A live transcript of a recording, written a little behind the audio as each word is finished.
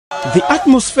The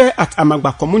atmosphere at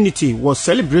Amagba community was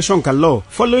celebration galore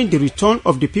following the return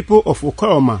of the people of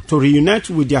Oke-Oroma to reunite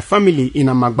with their family in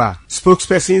Amagba.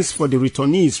 Spokespersons for the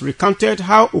returnees recounted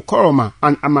how Oke-Oroma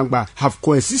and Amagba have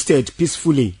coexisted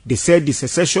peacefully. They said the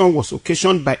secession was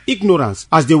occasioned by ignorance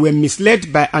as they were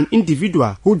misled by an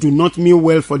individual who do not mean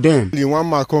well for them. The one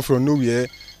man come from nowhere.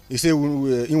 He said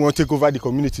he want to take over the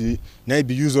community. Now he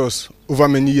be used us over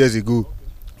many years ago.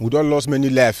 We don't lost many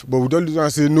lives, but we don't lose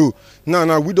and say no.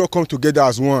 No, we don't come together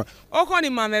as one.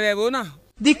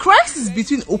 The crisis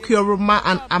between Oke-Oroma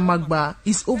and Amagba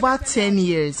is over 10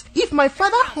 years. If my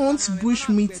father hunts bush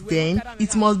meat then,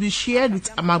 it must be shared with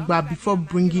Amagba before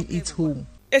bringing it home.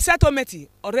 The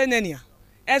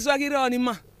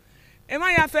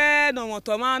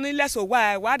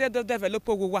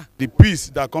peace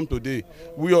that come today,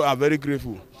 we are very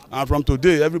grateful. And from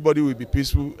today, everybody will be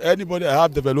peaceful. Anybody that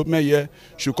have development here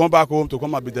should come back home to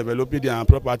come and be developing their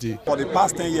property. For the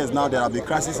past 10 years now, there have been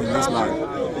crises in this land.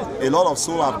 A lot of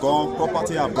souls have gone,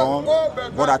 property have gone,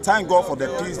 but I thank God for the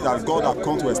peace that God has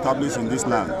come to establish in this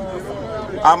land.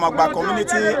 Amagba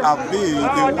community have been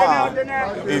the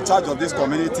one in charge of this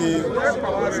community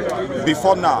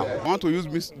before now. I want to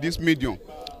use this medium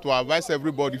to advise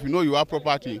everybody, if you know you have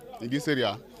property in this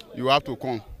area, you have to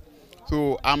come.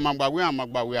 So Amagba,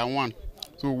 we are one.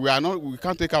 So we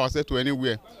can't take ourselves to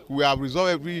anywhere. We have resolved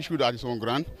every issue that is on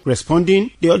ground.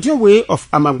 Responding, the Odionwere of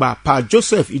Amagba, Pa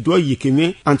Joseph Edo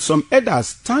State, and some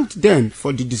elders thanked them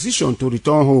for the decision to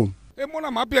return home.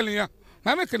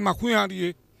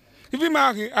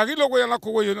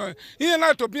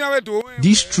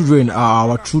 These children are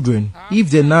our children.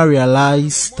 If they now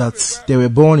realize that they were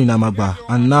born in Amagba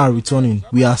and now returning,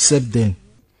 we accept them.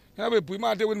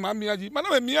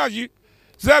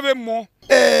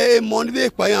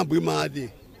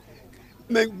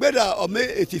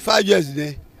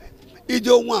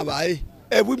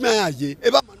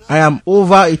 I am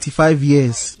over 85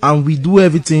 years and we do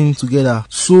everything together,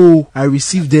 so I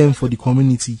receive them for the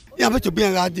community.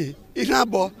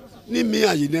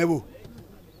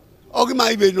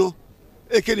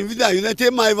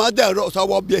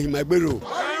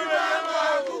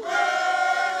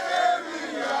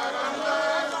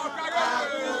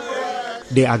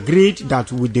 They agreed that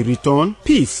with the return,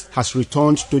 peace has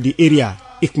returned to the area.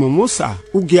 Ikponmwosa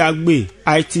Ugiagbe,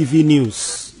 ITV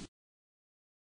News.